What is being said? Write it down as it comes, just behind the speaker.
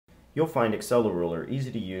You'll find AccelaRuler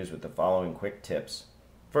easy to use with the following quick tips.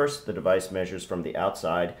 First, the device measures from the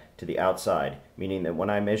outside to the outside, meaning that when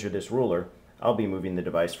I measure this ruler, I'll be moving the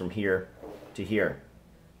device from here to here.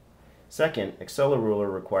 Second,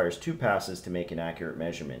 AccelaRuler requires 2 passes to make an accurate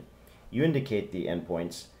measurement. You indicate the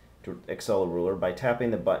endpoints to AccelaRuler by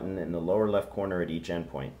tapping the button in the lower left corner at each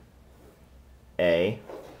endpoint. A,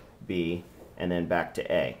 B, and then back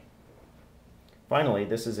to A. Finally,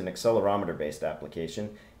 this is an accelerometer-based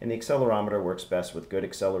application, and the accelerometer works best with good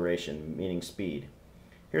acceleration, meaning speed.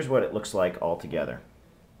 Here's what it looks like all together.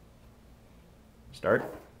 Start.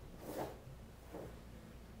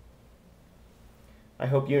 I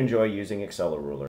hope you enjoy using AccelaRuler.